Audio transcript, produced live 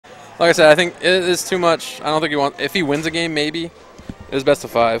Like I said, I think it is too much. I don't think he wants. If he wins a game, maybe it is best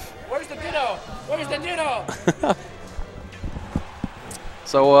of 5. Where's the ditto? Where's the ditto?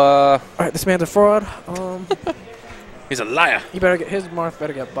 So, all right, this man's a fraud. he's a liar. He better get his Marth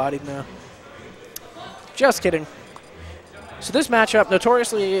better get bodied now. Just kidding. So this matchup,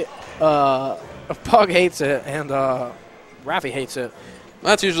 notoriously, Pug hates it and Raffi hates it.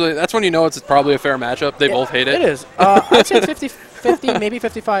 That's when you know it's probably a fair matchup. They both hate it. It is. I'd say 50-50, maybe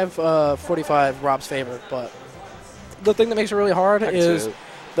 55-45 Rob's favor. But the thing that makes it really hard is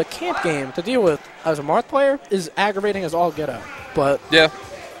the camp game to deal with as a Marth player is aggravating as all get out. But yeah,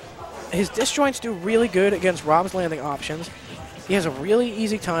 his disjoints do really good against Rob's landing options. He has a really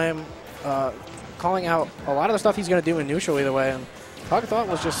easy time calling out a lot of the stuff he's going to do in neutral either way. And Pug thought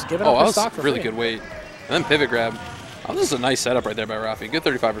was just giving up his stock for really free. good weight. And then pivot grab. Oh, this is a nice setup right there by Raffi. Good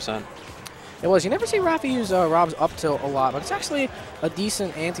 35%. It was. You never see Raffi use Rob's up tilt a lot, but it's actually a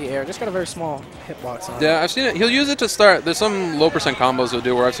decent anti-air. Just got a very small hitbox on it. Yeah, I've seen it. He'll use it to start. There's some low percent combos he'll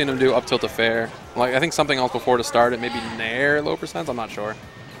do where I've seen him do up tilt to fair. Like I think something else before to start it, maybe nair low percents. I'm not sure.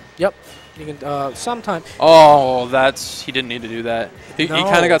 Yep. You can sometime. Oh, he didn't need to do that. He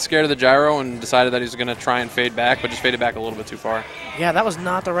kind of got scared of the gyro and decided that he was going to try and fade back, but just faded back a little bit too far. Yeah, that was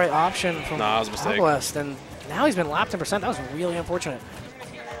not the right option from that was a mistake. Pugwest, and now he's been lapped in percent. That was really unfortunate.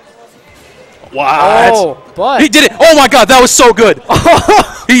 What? Oh, but he did it. Oh my God, that was so good.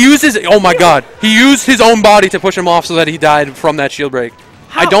 He used his. Oh my God, he used his own body to push him off so that he died from that shield break.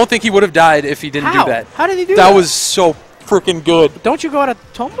 How? I don't think he would have died if he didn't do that. How did he do that? That was so freaking good. Don't you go out of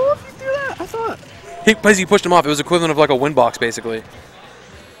tumble if you do that? I thought. Because he pushed him off. It was equivalent of like a win box, basically.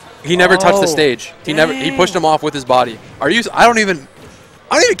 He never touched the stage. He pushed him off with his body. I don't even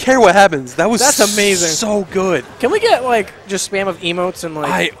care what happens. That's amazing. So good. Can we get like just spam of emotes and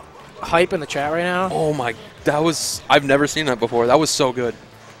like hype in the chat right now? Oh my, I've never seen that before. That was so good.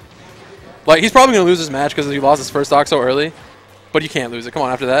 Like he's probably gonna lose this match because he lost his first stock so early, but you can't lose it. Come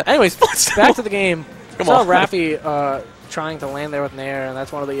on, after that. Anyways, back to the game. Come on. Raffi trying to land there with nair, and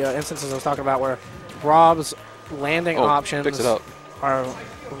that's one of the instances I was talking about where Rob's landing options picks it up. are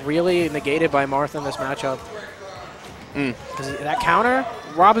really negated by Marth in this matchup. Because that counter,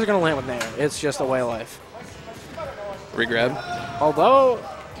 Rob is going to land with nair. It's just a way of life. Regrab. Although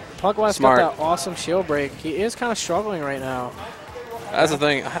Pugwest got that awesome shield break, he is kind of struggling right now. That's the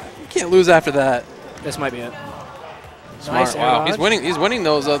thing. You can't lose after that. This might be it. Smart. Nice wow, he's winning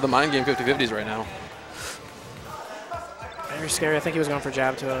those the mind game 50-50s right now. Very scary. I think he was going for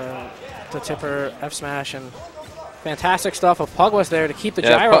jab to tipper F smash, and fantastic stuff of Pugwest there to keep the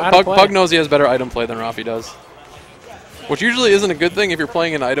gyro out of play. Pug knows he has better item play than Raffi does, which usually isn't a good thing if you're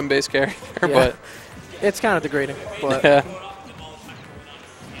playing an item-based character. Yeah. But it's kind of degrading. But yeah.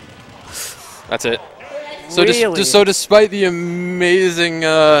 That's it. So really? So despite the amazing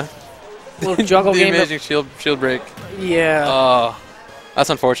little juggle game, amazing shield break. Yeah. That's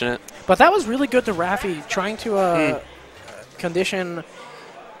unfortunate. But that was really good to Raffi trying to condition.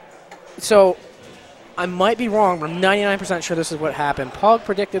 So I might be wrong, but I'm 99% sure this is what happened. Pug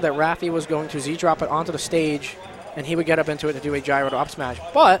predicted that Raffi was going to Z-drop it onto the stage, and he would get up into it to do a gyro to up smash.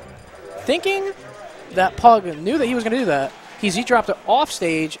 But thinking that Pug knew that he was going to do that, he Z-dropped it off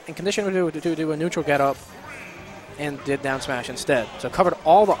stage and conditioned him to do a neutral get up and did down smash instead. So covered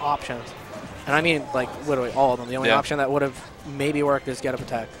all the options. And I mean, like, literally all of them. The only option that would have maybe worked is get up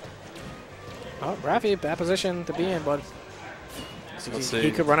attack. Oh, Raffi, bad position to be in, bud.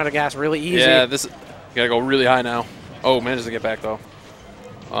 He could run out of gas really easy. Yeah, you got to go really high now. Oh, manages to get back, though.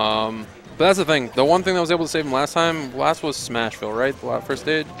 But that's the thing. The one thing that was able to save him last was Smashville, right? The first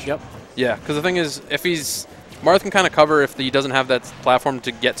stage? Yep. Yeah, because the thing is, Marth can kind of cover if he doesn't have that platform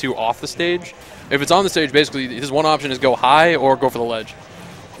to get to off the stage. If it's on the stage, basically, his one option is go high or go for the ledge.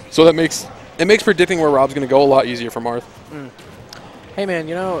 So it makes predicting where Rob's going to go a lot easier for Marth. Hey, man,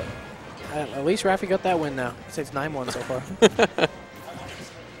 you know, at least Raffi got that win now. It's 9-1 so far.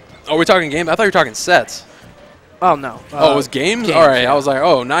 Oh, we're talking games? I thought you were talking sets. Oh, no. It was games? All right. Yeah. I was like,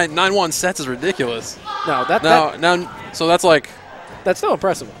 9-1 sets is ridiculous. No, so that's like... That's still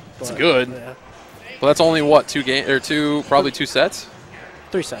impressive. It's good. Yeah. But that's only, what, probably two sets?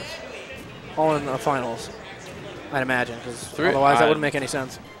 3 sets. All in the finals, I'd imagine, because otherwise that wouldn't make any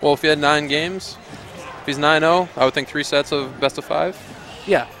sense. Well, if you had 9 games, if he's 9-0, I would think 3 sets of best of 5.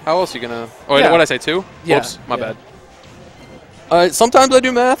 Yeah. How else are you going to... Oh, what did I say, 2? Yeah. Whoops, my bad. Sometimes I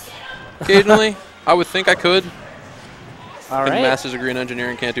do math, occasionally. I would think I could. All right. Master's degree in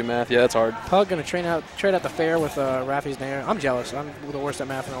engineering, can't do math. Yeah, that's hard. Pug going to trade out the fair with Raffi's nair. I'm jealous. I'm the worst at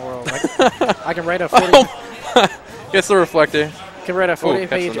math in the world. I can write a 40... Gets the reflector. I can write a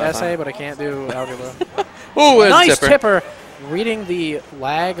 40-page essay, but I can't do algebra. Ooh, nice tipper. reading the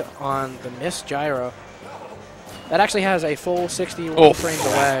lag on the missed gyro. That actually has a full 61 frames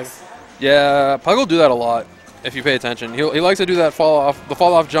of lag. Yeah, Pug will do that a lot if you pay attention. He likes to do that the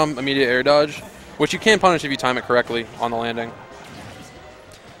fall off jump immediate air dodge, which you can punish if you time it correctly on the landing.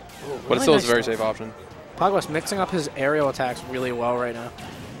 Ooh, but it still is a very safe option. Pugwest mixing up his aerial attacks really well right now.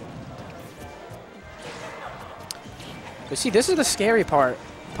 But see, this is the scary part.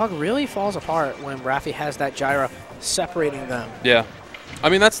 Pug really falls apart when Raffi has that gyro separating them. Yeah. I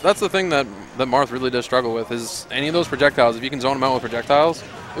mean, that's the thing that Marth really does struggle with is any of those projectiles. If you can zone them out with projectiles.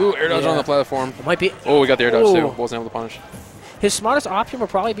 Ooh, air dodge on the platform. It might be. Oh, we got the air dodge too. Wasn't able to punish. His smartest option would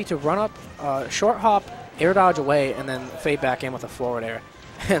probably be to run up, short hop, air dodge away, and then fade back in with a forward air.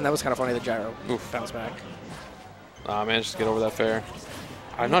 And that was kind of funny, the gyro bounce back. Managed to get over that fair.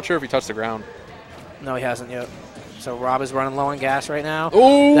 I'm not sure if he touched the ground. No, he hasn't yet. So Rob is running low on gas right now.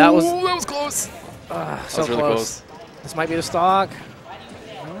 Oh, that was close. So that was really close. This might be the stock.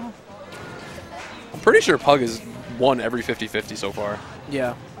 I'm pretty sure Pug has won every 50-50 so far.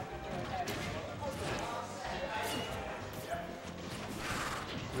 Yeah.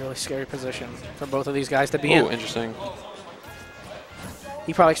 Really scary position for both of these guys to be in. Oh, interesting.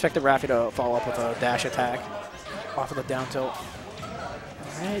 He probably expected Raffi to follow up with a dash attack off of the down tilt.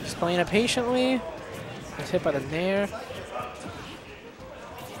 All right, just playing it patiently. He's hit by the nair.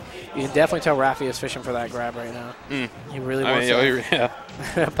 You can definitely tell Raffi is fishing for that grab right now. He really wants it. Yeah.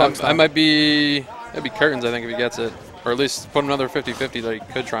 I might be curtains, I think, if he gets it. Or at least put another 50-50 that he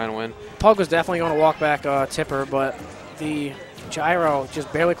could try and win. Pug was definitely going to walk back tipper, but the gyro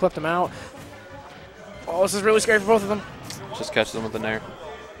just barely clipped him out. Oh, this is really scary for both of them. Just catches them with the nair.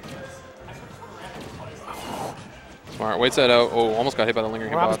 Smart. Waits that out. Oh, almost got hit by the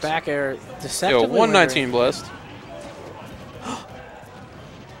lingering hitbox. Rob's back air deceptively. Yo, 119 blessed.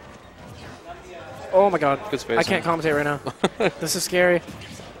 Oh my god. Good space. I can't commentate right now. This is scary.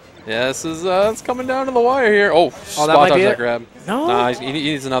 Yeah, this is it's coming down to the wire here. Oh, that might be that it. grab. No. Nah, he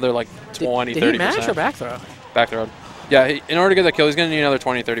needs another like 20, 30%. Did he mash or back throw? Back throw. Yeah, in order to get that kill, he's going to need another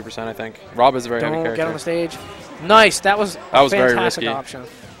 20, 30%, I think. Rob is a very heavy character. Don't get on the stage. Nice. That was a very fantastic risky. option.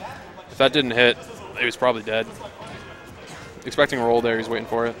 If that didn't hit, he was probably dead. Expecting a roll there, he's waiting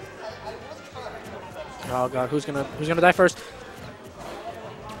for it. Oh god, who's gonna die first?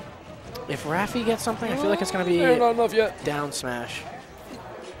 If Raffi gets something, I feel like it's gonna be not enough yet. Down smash.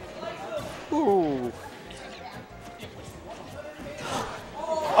 Ooh.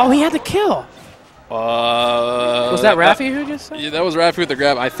 Oh, he had the kill. Was that Raffi who just said? Yeah, that was Raffi with the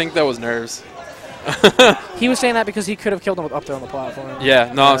grab. I think that was nerves. He was saying that because he could have killed him up there on the platform.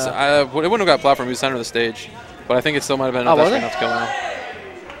 Yeah, no, it wouldn't have got platform. He was center of the stage. But I think it still might have been enough to kill him.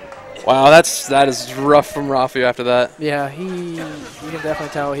 Wow, that is rough from Raffi after that. Yeah, you can definitely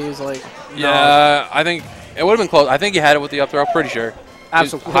tell he was like. Yeah, I think it would have been close. I think he had it with the up throw. Pretty sure.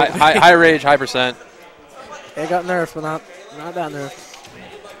 Absolutely. High rage, high percent. It got nerfed, but not that nerfed.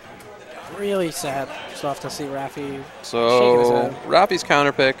 Really sad stuff to see Raffi. So Raffi's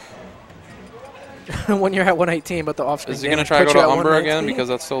counter pick. When you're at 118, but the off-screen. Is he going to try to go to Umber again because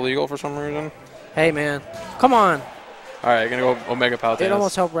that's still legal for some reason? Hey man, come on. All right, going to go Omega Pal. It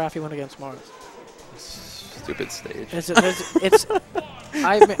almost helped Raffi win against Marth. Stupid stage.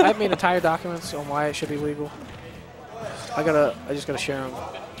 I've made entire documents on why it should be legal. I just gotta share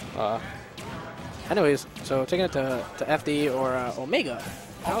them. Anyways, so taking it to FD or Omega.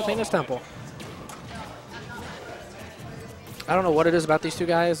 I'll take this Temple. I don't know what it is about these two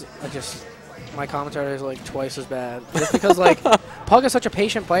guys. My commentary is like twice as bad. Just because like Pug is such a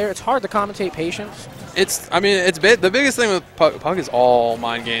patient player, it's hard to commentate patience. The biggest thing with Pug is all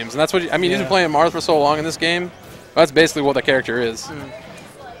mind games, and that's what he's been playing Marth for so long in this game. That's basically what the character is.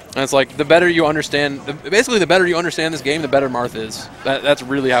 And it's like the better you understand, the better you understand this game, the better Marth is. That's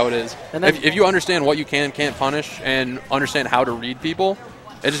really how it is. And if you understand what you can and can't punish, and understand how to read people,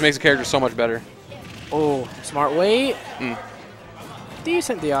 it just makes the character so much better. Oh, smart wait.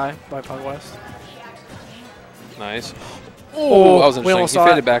 Decent DI by Pugwest. Nice. Oh, that was interesting. He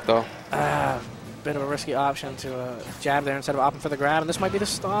faded back, though. Bit of a risky option to jab there instead of opting for the grab, and this might be the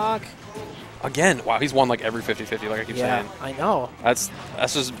stock. Again, wow, he's won like every 50-50, like I keep saying. Yeah, I know. That's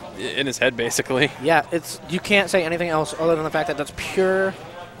just in his head, basically. Yeah, you can't say anything else other than the fact that that's pure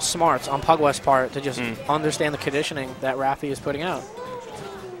smarts on Pugwest's part to just understand the conditioning that Raffi is putting out.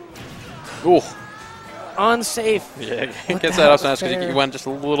 Ooh. Unsafe. Yeah, he gets that up smash because he went just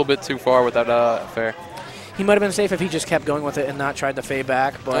a little bit too far with that fair. He might have been safe if he just kept going with it and not tried to fade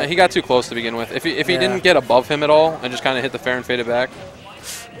back. But he got too close to begin with. If he didn't get above him at all and just kind of hit the fair and faded back,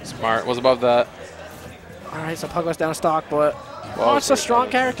 smart. Was above that. All right, so Pugwest down stock, but it's a strong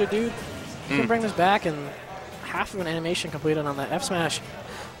character, dude. He can bring this back, and half of an animation completed on that F smash.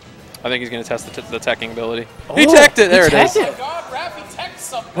 I think he's going to test the teching ability. Oh, he teched it. There it is. It. God, Raffi teched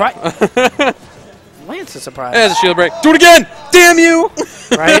something. Right. Lance is surprised. There's a shield break. Do it again. Damn you.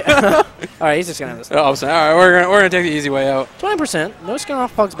 Right. All right, he's just going to have this. Oh, sorry. All right, we're gonna take the easy way out. 20%. No skin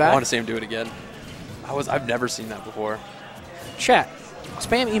off Pug's I back. want to see him do it again. I've never seen that before. Chat.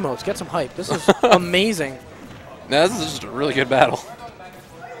 Spam emotes. Get some hype. This is amazing. No, this is just a really good battle.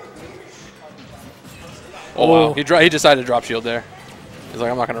 Oh, wow. He decided to drop shield there. He's like,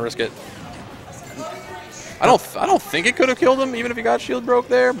 I'm not going to risk it. I don't think it could have killed him, even if he got shield broke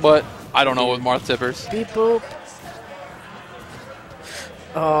there, but I don't know with Marth tippers. Beep boop.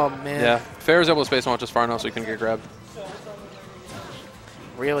 Oh, man. Yeah. Fair was able to space him out just far enough so he couldn't get grabbed.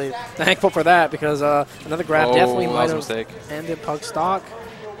 Really thankful for that because another grab definitely might have mistake. ended Pug's stock.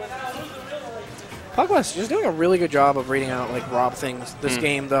 Pugwest just doing a really good job of reading out like Rob things this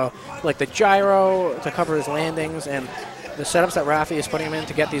game though, like the gyro to cover his landings and the setups that Raffi is putting him in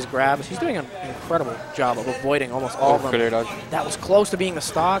to get these grabs. He's doing an incredible job of avoiding almost all of them. Good air dodge. That was close to being the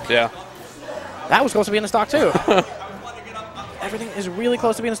stock. Yeah. That was close to being the stock too. Everything is really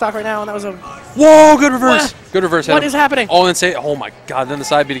close to being the stock right now, and that was a... Whoa, good reverse. What? Good reverse hit What him. is happening? Oh, and say, oh my God, then the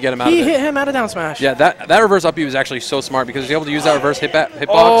side B to get him out of it. He hit him out of down smash. Yeah, that reverse up B was actually so smart because he was able to use that reverse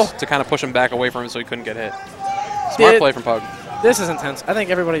hitbox to kind of push him back away from him so he couldn't get hit. Smart play from Pug. This is intense. I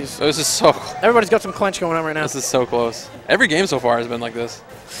think everybody's got some clench going on right now. This is so close. Every game so far has been like this.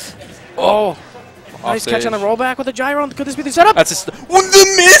 Oh. Nice catch on the rollback with the gyro. Could this be the setup? That's just the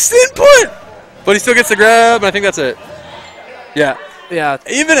missed input! But he still gets the grab, and I think that's it. Yeah. Yeah.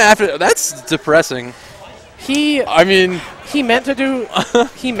 Even after, that's depressing. He meant to do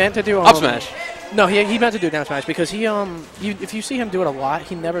up smash. No, he meant to do down smash because if you see him do it a lot,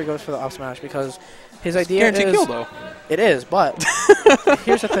 he never goes for the up smash because his idea is guaranteed kill though. It is, but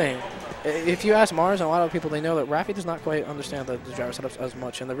here's the thing. If you ask Mars and a lot of people, they know that Raffi does not quite understand the gyro setups as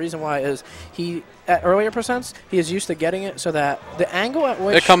much. And the reason why is at earlier percents, he is used to getting it so that the angle at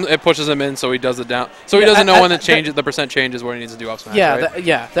which... It pushes him in so he does it down. So he doesn't know when the percent changes where he needs to do up smash,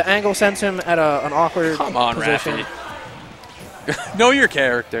 right? The angle sends him at an awkward Come on, position. Raffi. Know your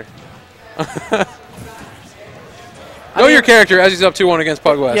character. Know your character as he's up 2-1 against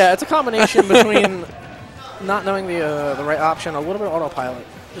Pugwest. Yeah, it's a combination between not knowing the right option, a little bit of autopilot.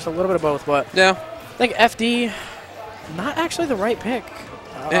 Just a little bit of both, but yeah, I think FD, not actually the right pick.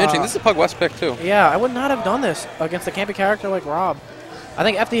 Interesting. This is a Pugwest pick too. Yeah, I would not have done this against a campy character like Rob. I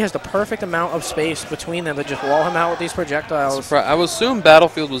think FD has the perfect amount of space between them to just wall him out with these projectiles. I would assume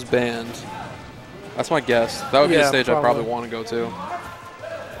Battlefield was banned. That's my guess. That would be the stage I'd probably want to go to.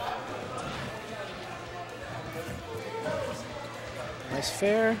 Nice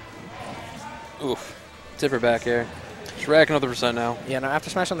fair. Oof. Tipper back air. Just racking up the percent now. Yeah, no,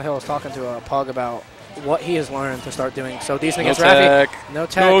 after Smash on the Hill, I was talking to Pug about what he has learned to start doing so decent against Raffi. No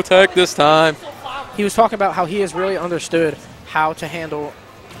tech. No tech this time. He was talking about how he has really understood how to handle,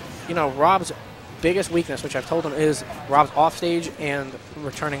 Rob's biggest weakness, which I've told him, is Rob's offstage and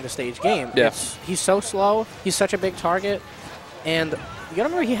returning the stage game. Yeah. He's so slow. He's such a big target. And you got to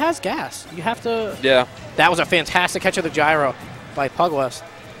remember, he has gas. You have to... Yeah. That was a fantastic catch of the gyro by Pugwest.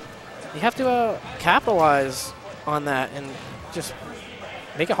 You have to capitalize on that and just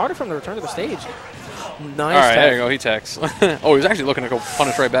make it harder for him to return to the stage. Nice. All right, there you go. He techs. Oh, he was actually looking to go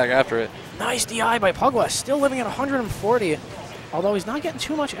punish right back after it. Nice DI by Pugwest. Still living at 140. Although he's not getting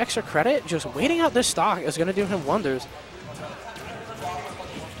too much extra credit, just waiting out this stock is going to do him wonders.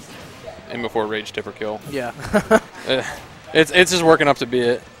 And before Rage Tipper kill. Yeah. It's just working up to be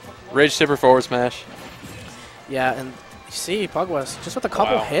it. Rage Tipper forward smash. Yeah, and you see Pugwest, just with a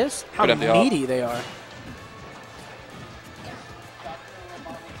couple hits, how meaty they are.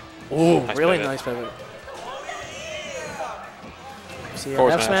 Ooh, nice really pivot. Nice pivot. See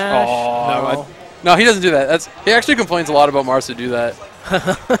forward F smash. Oh, no, he doesn't do that. He actually complains a lot about Marth to do that.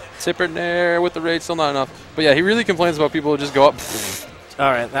 Tipper nair with the rage, still not enough. But yeah, he really complains about people who just go up.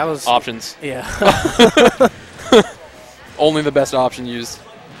 All right, that was... Options. Yeah. Only the best option used.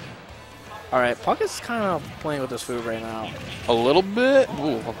 All right, Puck is kind of playing with this food right now. A little bit.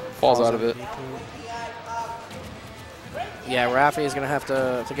 Ooh, falls out of it. Yeah, Raffi is going to have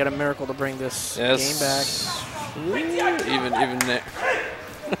to get a miracle to bring this game back. Ooh, even there.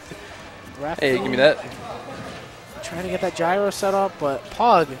 Raffi, hey, give me that. Trying to get that gyro set up, but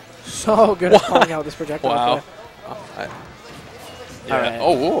Pug so good at calling out this projectile. Wow. Yeah. All right.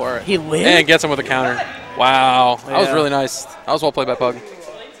 Oh, all right. He lived? And gets him with a counter. Wow. That was really nice. That was well played by Pug.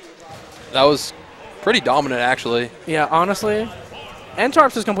 That was pretty dominant, actually. Yeah, honestly.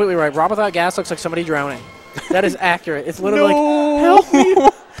 N-Tarps is completely right. Rob without gas looks like somebody drowning. That is accurate. It's literally like, help me.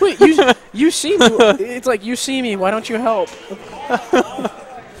 Please, You see me. It's like, you see me. Why don't you help?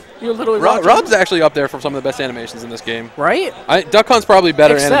 You're literally Rob's actually up there for some of the best animations in this game. Right? Duck Hunt's probably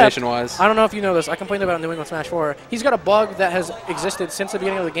better Except, animation-wise. I don't know if you know this. I complained about New England Smash 4. He's got a bug that has existed since the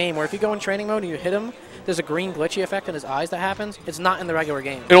beginning of the game where if you go in training mode and you hit him, there's a green glitchy effect in his eyes that happens. It's not in the regular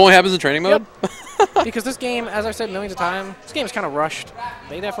game. It only happens in training mode? Yep. Because this game, as I've said millions of times, this game is kind of rushed.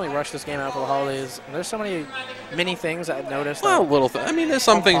 They definitely rushed this game out for the holidays. And there's so many mini things that I've noticed. Well, little things. I mean, there's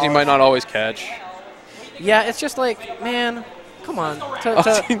some things you might not always catch. Yeah, it's just like, man, come on.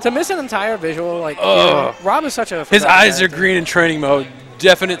 To miss an entire visual, like, you know, Rob is such a... His eyes are green in training mode.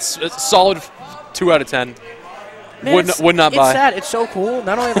 Definite, solid 2 out of 10. Man, would not buy. It's sad. It's so cool.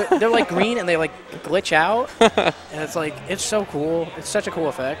 Not only they're like green and they like glitch out, and it's like it's so cool. It's such a cool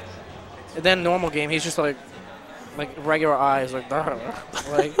effect. And then normal game, he's just like regular eyes, like.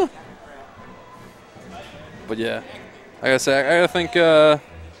 But yeah, like I said, I think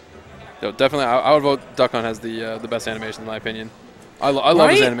definitely I would vote Duck Hunt has the best animation in my opinion. I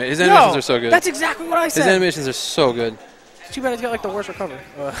love his animation. His animations are so good. That's exactly what I said. His animations are so good. Too bad he's got like the worst recovery.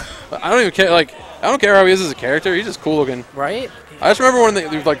 I don't even care. Like, I don't care how he is as a character. He's just cool looking. Right? I just remember when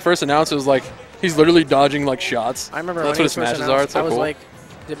they like first announced it was like he's literally dodging like shots. I remember that's when what his smashes announced, are. It's so I was cool. like,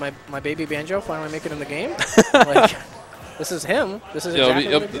 did my baby Banjo finally make it in the game? Like, this is him. This is exactly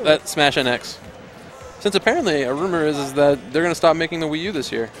what he's doing. That Smash NX. Since apparently a rumor is that they're gonna stop making the Wii U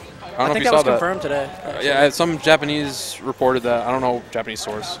this year. I don't know if you saw that. was confirmed today. Yeah, some Japanese reported that. I don't know, Japanese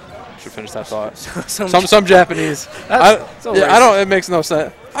source. Should finish that thought. some Japanese. I don't. It makes no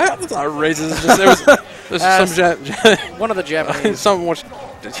sense. It's not racist. It's just, there's some one of the Japanese.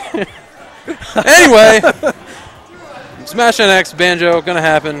 Anyway, Smash NX Banjo gonna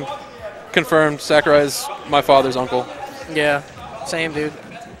happen. Confirmed. Sakurai's my father's uncle. Yeah, same dude.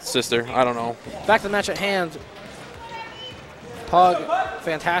 Sister. I don't know. Back to the match at hand. Pug,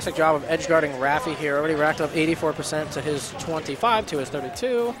 fantastic job of edge guarding Raffi here. Already racked up 84% to his 25 to his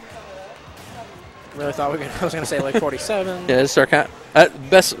 32. Really thought I was going to say like 47. Yeah, just start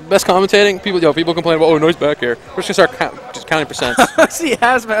best commentating. People complain about nice back here. We're just gonna start just counting percents. See,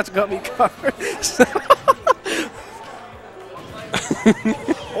 Hazmat's got me covered.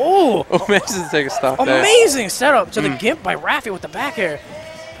 Oh, amazing to take a stop there. Amazing setup to the gimp by Raffi with the back air.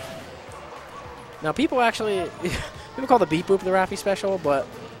 Now people call the beep boop the Raffi special, but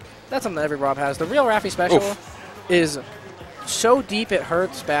that's something that every Rob has. The real Raffi special is so deep it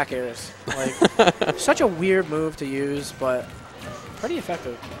hurts back airs. Like, such a weird move to use, but pretty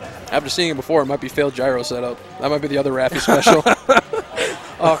effective. After seeing it before, it might be failed gyro setup. That might be the other Raffi special.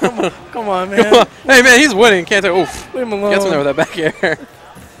 Oh, come on, man. Come on. Hey, man, he's winning. Can't say, oof. Leave him alone. Gets in there with that back air.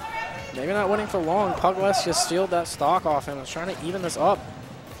 Maybe not winning for long. Pugwest just stealed that stock off him. Was trying to even this up.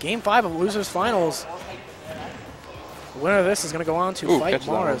 Game 5 of Losers Finals. The winner of this is going to go on to fight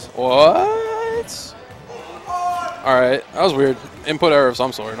Marth. What? All right. That was weird. Input error of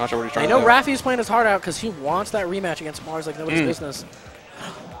some sort. Not sure what he's trying to do. I know Raffi's playing his heart out because he wants that rematch against Marth like nobody's business.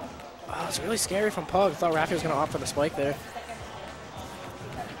 Oh, it's really scary from Pug. I thought Raffi was going to opt for the spike there.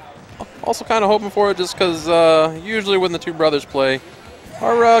 Also kind of hoping for it just because usually when the two brothers play,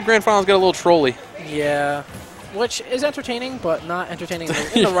 our grand finals get a little trolly. Yeah. Which is entertaining, but not entertaining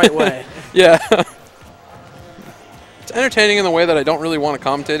in the right way. Yeah. It's entertaining in the way that I don't really want to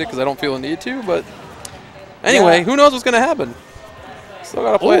commentate it because I don't feel a need to, but anyway, who knows what's going to happen? Still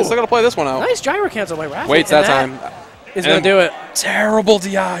got to play this one out. Nice gyro cancel by Raffi. Waits that time. He's going to do it. Terrible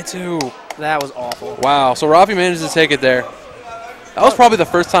DI, too. That was awful. Wow, so Raffi managed to take it there. That was probably the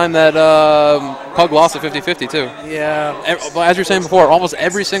first time that Pug lost at 50-50, too. Yeah. As you were saying before, almost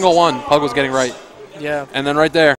every single one Pug was getting right. Yeah. And then right there.